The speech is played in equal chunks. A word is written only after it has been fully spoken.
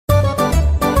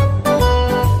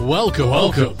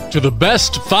Welcome to the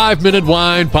Best 5-Minute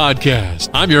Wine Podcast.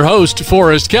 I'm your host,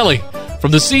 Forrest Kelly. From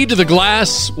the seed to the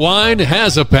glass, wine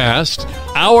has a past.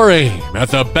 Our aim at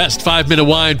the Best 5-Minute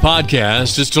Wine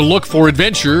Podcast is to look for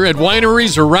adventure at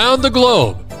wineries around the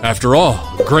globe. After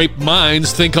all, great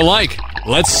minds think alike.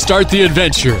 Let's start the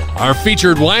adventure. Our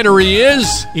featured winery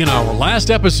is... In our last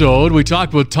episode, we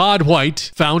talked with Todd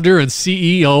White, founder and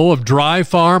CEO of Dry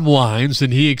Farm Wines,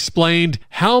 and he explained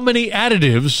how many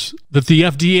additives that the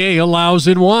FDA allows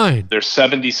in wine. There's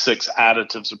 76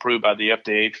 additives approved by the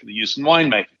FDA for the use in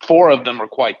winemaking. 4 of them are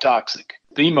quite toxic.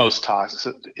 The most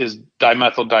toxic is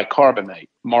dimethyl dicarbonate,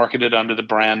 marketed under the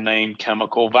brand name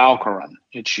chemical Valcarin.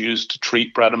 It's used to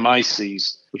treat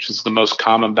Brettanomyces, which is the most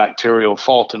common bacterial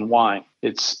fault in wine.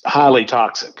 It's highly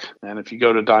toxic. And if you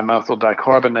go to dimethyl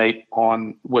dicarbonate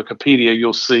on Wikipedia,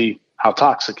 you'll see how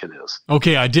toxic it is.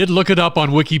 Okay, I did look it up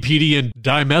on Wikipedia, and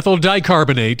dimethyl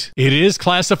dicarbonate, it is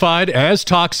classified as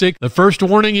toxic. The first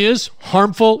warning is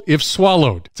harmful if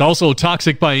swallowed. It's also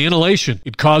toxic by inhalation.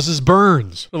 It causes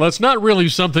burns. Well, that's not really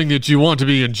something that you want to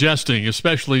be ingesting,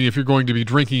 especially if you're going to be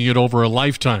drinking it over a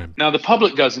lifetime. Now, the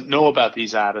public doesn't know about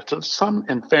these additives, some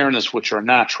in fairness which are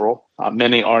natural.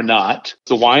 Many are not.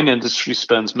 The wine industry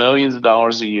spends millions of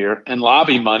dollars a year in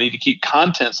lobby money to keep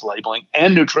contents labeling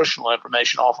and nutritional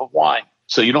information off of wine.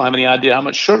 So you don't have any idea how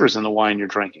much sugar is in the wine you're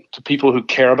drinking. To people who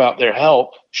care about their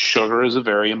health, sugar is a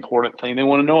very important thing they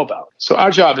want to know about. So our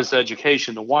job is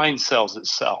education. The wine sells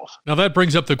itself. Now that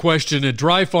brings up the question at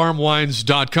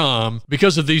dryfarmwines.com.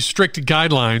 Because of these strict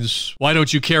guidelines, why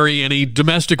don't you carry any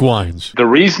domestic wines? The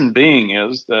reason being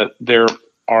is that there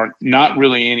are not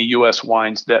really any U.S.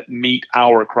 wines that meet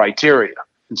our criteria.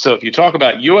 And so if you talk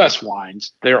about U.S.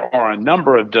 wines, there are a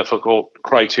number of difficult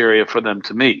criteria for them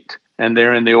to meet. And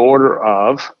they're in the order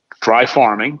of dry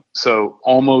farming. So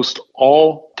almost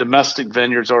all domestic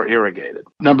vineyards are irrigated.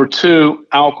 Number 2,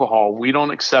 alcohol. We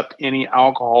don't accept any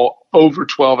alcohol over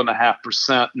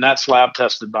 12.5%, and that's lab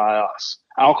tested by us.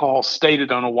 Alcohol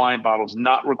stated on a wine bottle is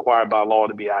not required by law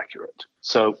to be accurate.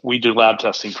 So we do lab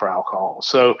testing for alcohol.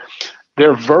 So there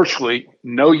are virtually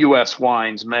no U.S.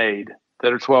 wines made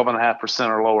that are 12.5%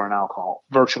 or lower in alcohol,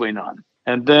 virtually none.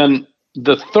 And then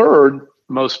the third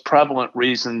most prevalent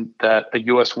reason that a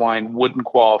U.S. wine wouldn't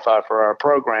qualify for our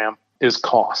program is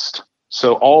cost.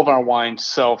 So all of our wines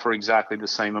sell for exactly the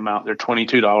same amount. They're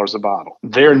 $22 a bottle.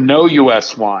 There are no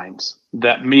U.S. wines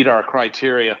that meet our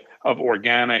criteria of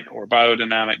organic or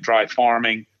biodynamic dry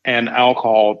farming and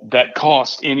alcohol that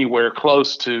cost anywhere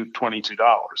close to $22.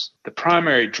 The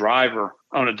primary driver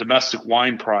on a domestic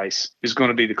wine price is going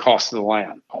to be the cost of the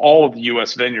land. All of the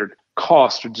U.S. vineyard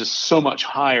costs are just so much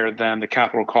higher than the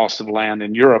capital cost of land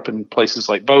in Europe and places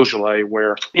like Beaujolais,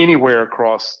 where anywhere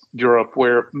across Europe,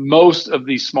 where most of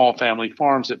these small family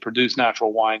farms that produce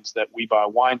natural wines that we buy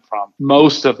wine from,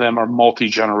 most of them are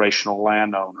multi-generational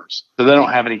landowners. So they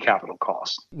don't have any capital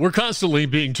costs. We're constantly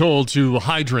being told to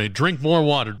hydrate, drink more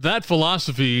water. That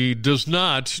philosophy does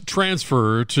not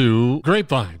transfer to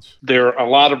grapevines. There are a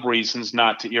lot of reasons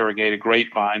not to irrigate a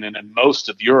grapevine, and in most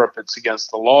of Europe, it's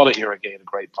against the law to irrigate a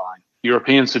grapevine.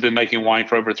 Europeans who've been making wine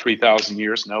for over 3,000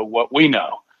 years know what we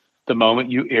know. The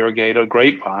moment you irrigate a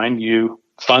grapevine, you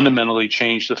fundamentally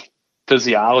change the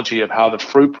physiology of how the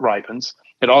fruit ripens.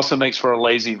 It also makes for a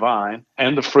lazy vine,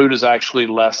 and the fruit is actually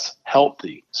less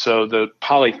healthy. So the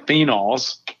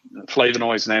polyphenols,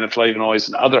 flavonoids and antiflavonoids,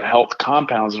 and other health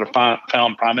compounds that are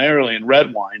found primarily in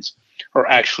red wines are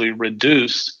actually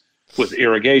reduced with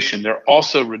irrigation. They're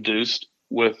also reduced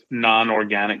with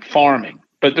non-organic farming.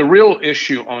 But the real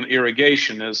issue on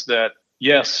irrigation is that,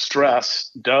 yes,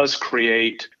 stress does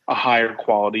create a higher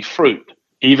quality fruit.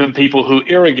 Even people who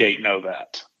irrigate know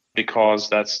that, because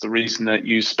that's the reason that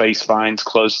you space vines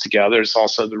close together. It's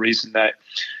also the reason that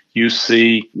you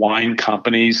see wine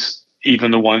companies, even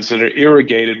the ones that are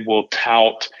irrigated, will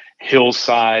tout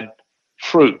hillside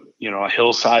fruit. You know, a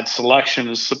hillside selection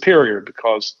is superior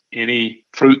because any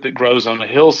fruit that grows on a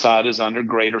hillside is under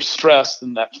greater stress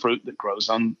than that fruit that grows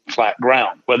on flat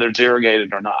ground, whether it's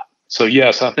irrigated or not. So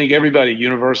yes, I think everybody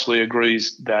universally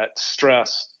agrees that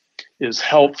stress is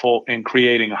helpful in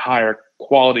creating a higher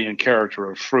quality and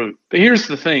character of fruit. But here's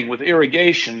the thing, with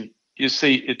irrigation, you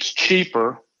see it's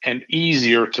cheaper and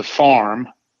easier to farm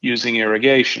using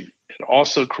irrigation. It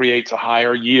also creates a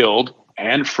higher yield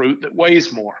and fruit that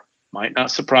weighs more. Might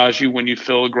not surprise you when you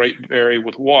fill a grapeberry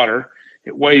with water,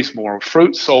 it weighs more.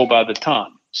 Fruit sold by the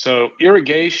ton. So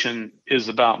irrigation is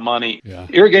about money. Yeah.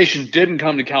 Irrigation didn't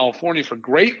come to California for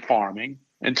grape farming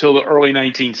until the early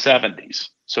 1970s.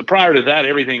 So prior to that,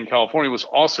 everything in California was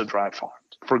also dry farmed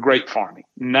for grape farming.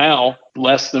 Now,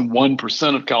 less than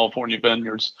 1% of California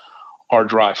vineyards are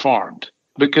dry farmed.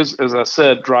 because, as I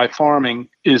said, dry farming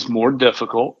is more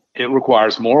difficult. It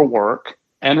requires more work,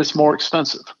 and it's more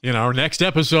expensive. In our next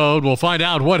episode, we'll find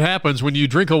out what happens when you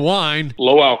drink a wine.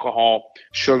 Low alcohol,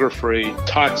 sugar-free,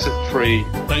 toxic-free.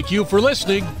 Thank you for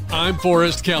listening. I'm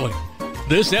Forrest Kelly.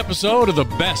 This episode of the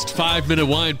Best 5 Minute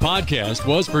Wine Podcast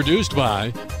was produced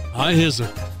by iHizzle.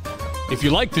 If you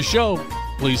like the show,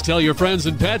 please tell your friends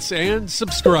and pets and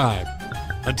subscribe.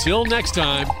 Until next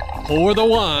time, pour the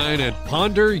wine and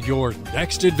ponder your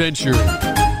next adventure.